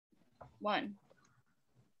1.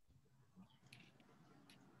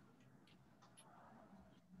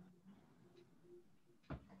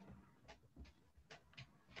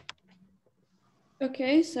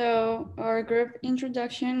 Okay, so our group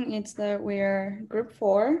introduction is that we are group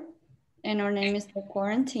 4 and our name is the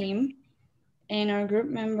Quarantine. And our group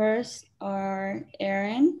members are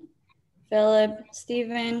Aaron, Philip,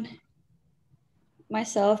 Stephen,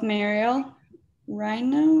 myself, Mariel,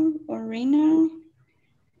 Reno,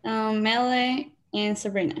 Mele, and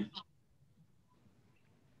Sabrina.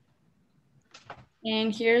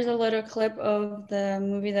 And here's a little clip of the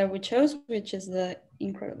movie that we chose, which is The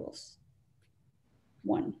Incredibles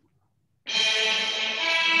 1.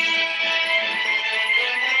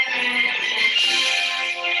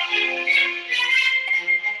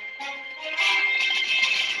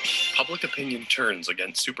 Public opinion turns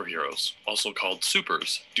against superheroes, also called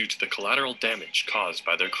supers, due to the collateral damage caused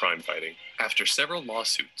by their crime fighting. After several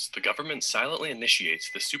lawsuits, the government silently initiates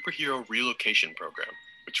the Superhero Relocation Program,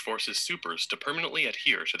 which forces supers to permanently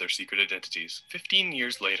adhere to their secret identities. 15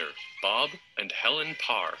 years later, Bob and Helen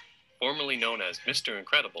Parr, formerly known as Mr.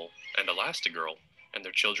 Incredible and Elastigirl, and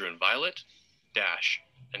their children Violet, Dash,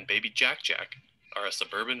 and baby Jack Jack, are a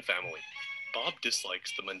suburban family. Bob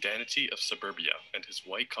dislikes the mundanity of suburbia and his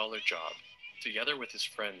white-collar job. Together with his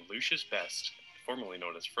friend Lucius Best, formerly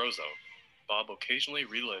known as Frozone, Bob occasionally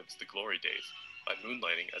relives the glory days by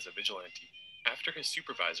moonlighting as a vigilante. After his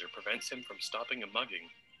supervisor prevents him from stopping a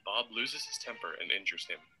mugging, Bob loses his temper and injures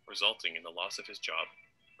him, resulting in the loss of his job.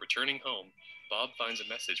 Returning home, Bob finds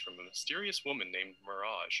a message from a mysterious woman named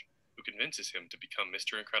Mirage, who convinces him to become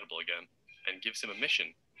Mr. Incredible again, and gives him a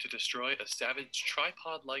mission to destroy a savage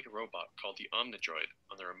tripod-like robot called the Omnidroid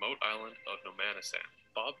on the remote island of Nomanasan.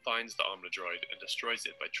 Bob finds the Omnidroid and destroys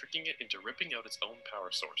it by tricking it into ripping out its own power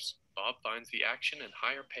source. Bob finds the action and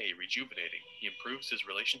higher pay rejuvenating. He improves his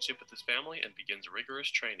relationship with his family and begins rigorous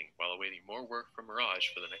training while awaiting more work from Mirage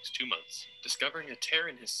for the next 2 months. Discovering a tear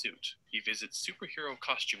in his suit, he visits superhero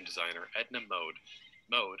costume designer Edna Mode.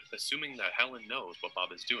 Mode, assuming that Helen knows what Bob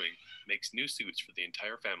is doing, makes new suits for the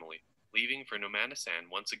entire family. Leaving for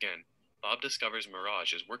Nomanasan once again, Bob discovers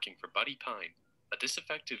Mirage is working for Buddy Pine, a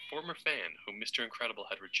disaffected former fan whom Mr. Incredible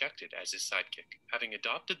had rejected as his sidekick. Having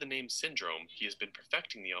adopted the name Syndrome, he has been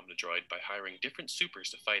perfecting the Omnidroid by hiring different supers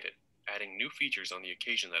to fight it, adding new features on the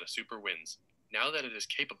occasion that a super wins. Now that it is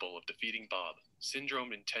capable of defeating Bob,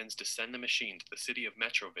 Syndrome intends to send the machine to the city of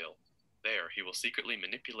Metroville. There, he will secretly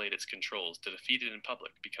manipulate its controls to defeat it in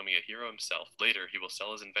public, becoming a hero himself. Later, he will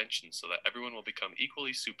sell his inventions so that everyone will become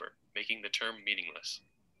equally super, making the term meaningless.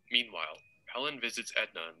 Meanwhile, Helen visits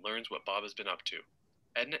Edna and learns what Bob has been up to.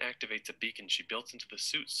 Edna activates a beacon she built into the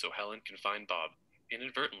suits so Helen can find Bob,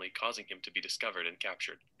 inadvertently causing him to be discovered and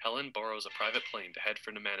captured. Helen borrows a private plane to head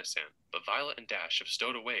for Nomanasan, but Violet and Dash have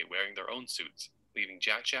stowed away wearing their own suits, leaving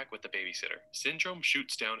Jack Jack with the babysitter. Syndrome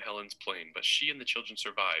shoots down Helen's plane, but she and the children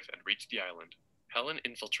survive and reach the island. Helen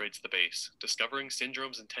infiltrates the base, discovering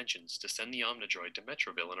Syndrome's intentions to send the Omnidroid to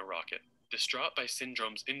Metroville in a rocket. Distraught by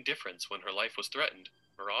Syndrome's indifference when her life was threatened,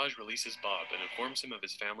 Mirage releases Bob and informs him of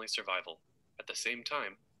his family's survival. At the same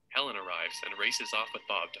time, Helen arrives and races off with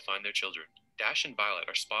Bob to find their children. Dash and Violet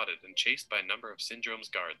are spotted and chased by a number of Syndrome's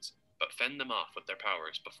guards, but fend them off with their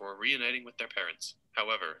powers before reuniting with their parents.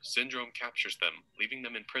 However, Syndrome captures them, leaving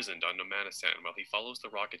them imprisoned on Nomanasan while he follows the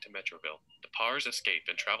rocket to Metroville. The Pars escape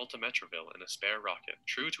and travel to Metroville in a spare rocket.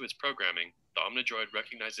 True to its programming, the Omnidroid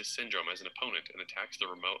recognizes Syndrome as an opponent and attacks the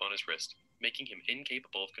remote on his wrist, making him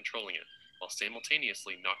incapable of controlling it, while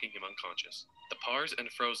simultaneously knocking him unconscious. The Pars and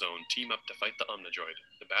Frozone team up to fight the Omnidroid.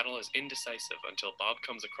 The battle is indecisive until Bob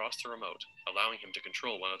comes across the remote, allowing him to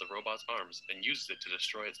control one of the robot's arms and uses it to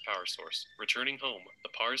destroy its power source. Returning home,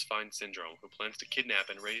 the Pars find Syndrome, who plans to kidnap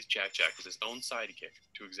and raise Jack Jack as his own sidekick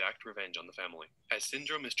to exact revenge on the family. As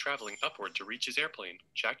Syndrome is traveling upward to reach his airplane,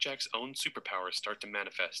 Jack Jack's own superpowers start to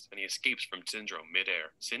manifest, and he escapes from Syndrome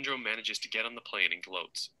mid-air. Syndrome manages to get on the plane and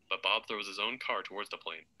gloats, but Bob throws his own car towards the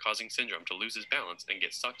plane, causing Syndrome to lose his balance and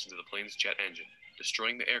get sucked into the plane's jet engine,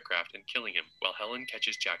 destroying the aircraft and killing him, while Helen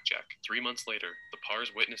catches Jack Jack. 3 months later, the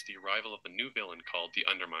Pars witness the arrival of a new villain called the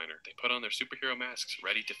Underminer. They put on their superhero masks,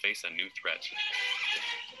 ready to face a new threat.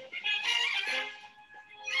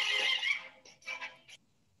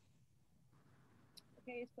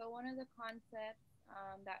 Okay, so one of the concepts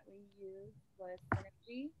that we used was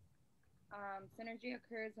synergy. Synergy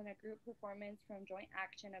occurs when a group performance from joint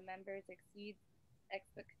action of members exceeds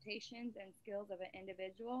expectations and skills of an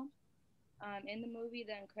individual. In the movie,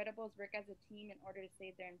 the Incredibles work as a team in order to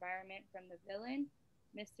save their environment from the villain.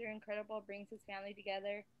 Mr. Incredible brings his family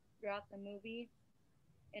together throughout the movie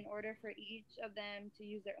in order for each of them to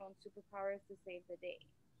use their own superpowers to save the day.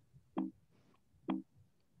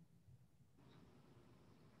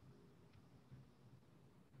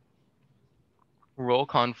 Role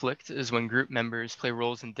conflict is when group members play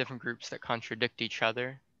roles in different groups that contradict each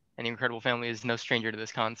other, and the Incredible Family is no stranger to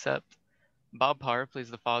this concept. Bob Parr plays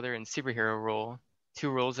the father and superhero role, two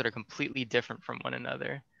roles that are completely different from one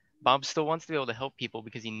another. Bob still wants to be able to help people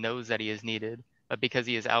because he knows that he is needed, but because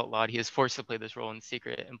he is outlawed, he is forced to play this role in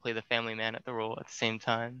secret and play the family man at the role at the same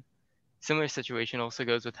time. Similar situation also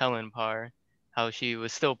goes with Helen Parr, how she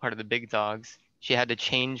was still part of the big dogs. She had to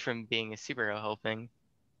change from being a superhero helping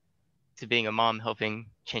to being a mom helping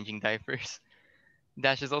changing diapers.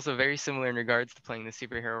 Dash is also very similar in regards to playing the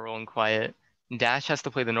superhero role in Quiet. Dash has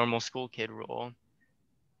to play the normal school kid role,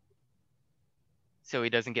 so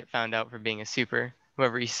he doesn't get found out for being a super.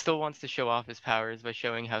 However, he still wants to show off his powers by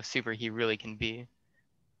showing how super he really can be.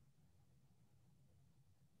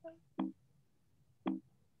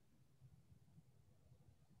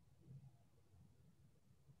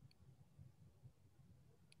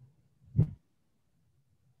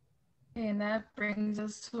 And that brings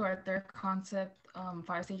us to our third concept,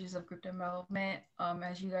 5 stages of group development.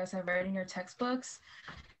 As you guys have read in your textbooks,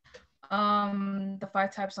 the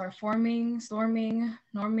 5 types are forming, storming,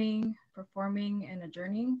 norming, performing, and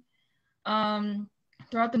adjourning.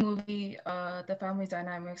 Throughout the movie, the family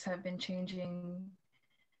dynamics have been changing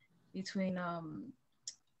between,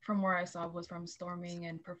 from where I saw was from storming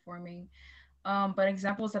and performing. But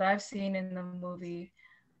examples that I've seen in the movie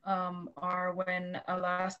are when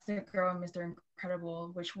Elastigirl and Mr.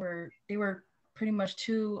 Incredible, they were pretty much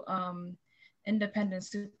two independent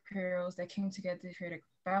superheroes that came together to create a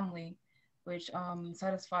family, which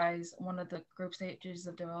satisfies one of the group stages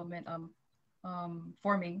of development,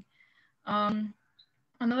 forming.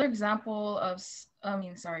 Another example of, an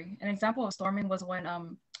example of storming was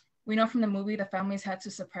when we know from the movie the families had to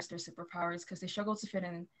suppress their superpowers because they struggled to fit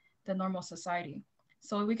in the normal society.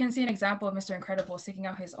 So we can see an example of Mr. Incredible seeking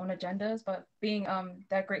out his own agendas, but being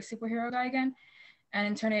that great superhero guy again. And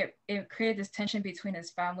in turn, it created this tension between his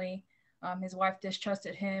family. His wife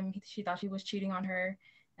distrusted him. She thought he was cheating on her.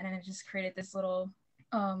 And then it just created this little,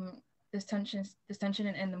 this tension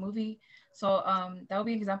in the movie. So that would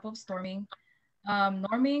be an example of storming.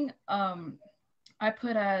 Norming, I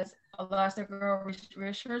put as Elastigirl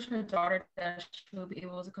reassures her daughter that she will be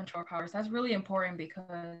able to control powers. That's really important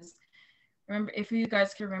because remember, if you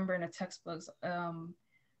guys can remember in the textbooks,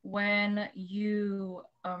 when you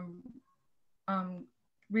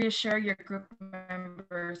reassure your group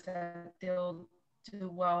members that they'll do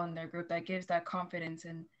well in their group, that gives that confidence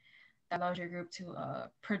and that allows your group to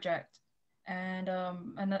project. And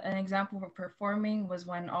an example of performing was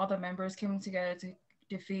when all the members came together to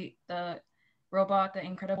defeat the robot, the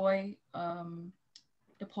Incrediboy,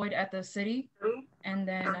 deployed at the city. And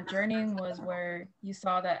then adjourning was where you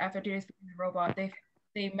saw that after defeating the robot,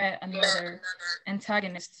 they met another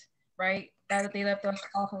antagonist, right? That they left us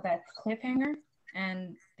off of that cliffhanger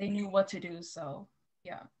and they knew what to do. So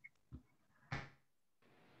yeah.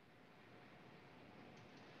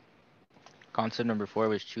 Concept number 4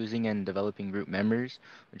 was choosing and developing group members,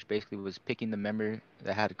 which basically was picking the member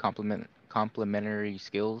that had complementary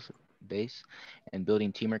skills base and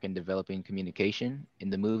building teamwork and developing communication. In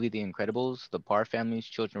the movie The Incredibles, the Parr family's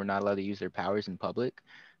children were not allowed to use their powers in public.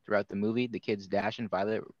 Throughout the movie, the kids Dash and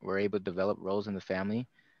Violet were able to develop roles in the family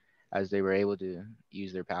as they were able to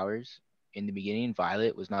use their powers. In the beginning,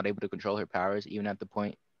 Violet was not able to control her powers, even at the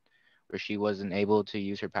point where she wasn't able to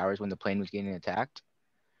use her powers when the plane was getting attacked.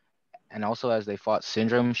 And also, as they fought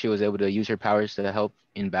Syndrome, she was able to use her powers to help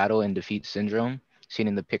in battle and defeat Syndrome, seen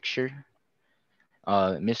in the picture.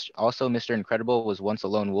 Also, Mr. Incredible was once a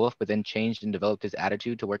lone wolf, but then changed and developed his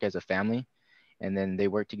attitude to work as a family. And then they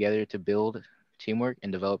worked together to build teamwork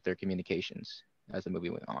and develop their communications as the movie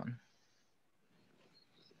went on.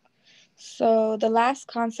 So the last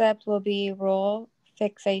concept will be role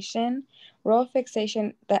fixation. Role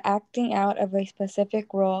fixation, the acting out of a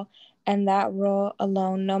specific role and that role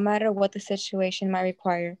alone, no matter what the situation might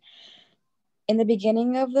require. In the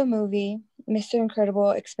beginning of the movie, Mr.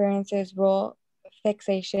 Incredible experiences role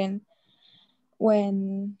fixation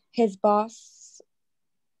when his boss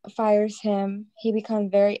fires him. He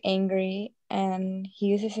becomes very angry and he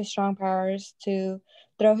uses his strong powers to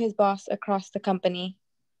throw his boss across the company.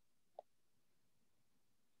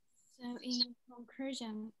 So in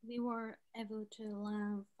conclusion, we were able to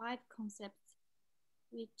learn 5 concepts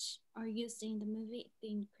which are used in the movie The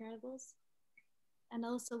Incredibles. And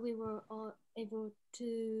also we were all able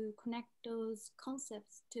to connect those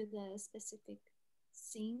concepts to the specific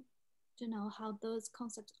scene to know how those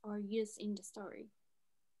concepts are used in the story.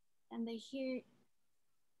 And they hear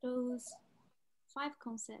those 5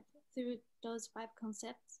 concepts. Through those 5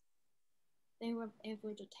 concepts, they were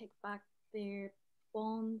able to take back their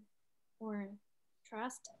bond or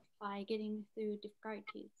trust by getting through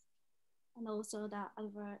difficulties, and also the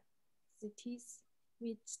adversities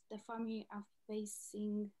which the family are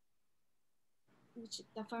facing.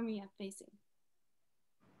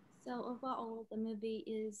 So overall, the movie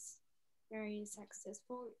is very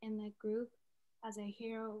successful in a group as a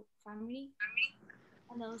hero family,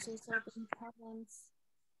 and also solving problems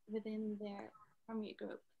within their family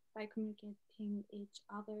group by communicating each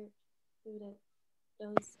other through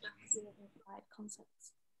those 5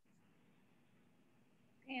 concepts.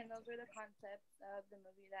 Okay, and those were the concepts of the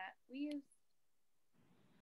movie that we used.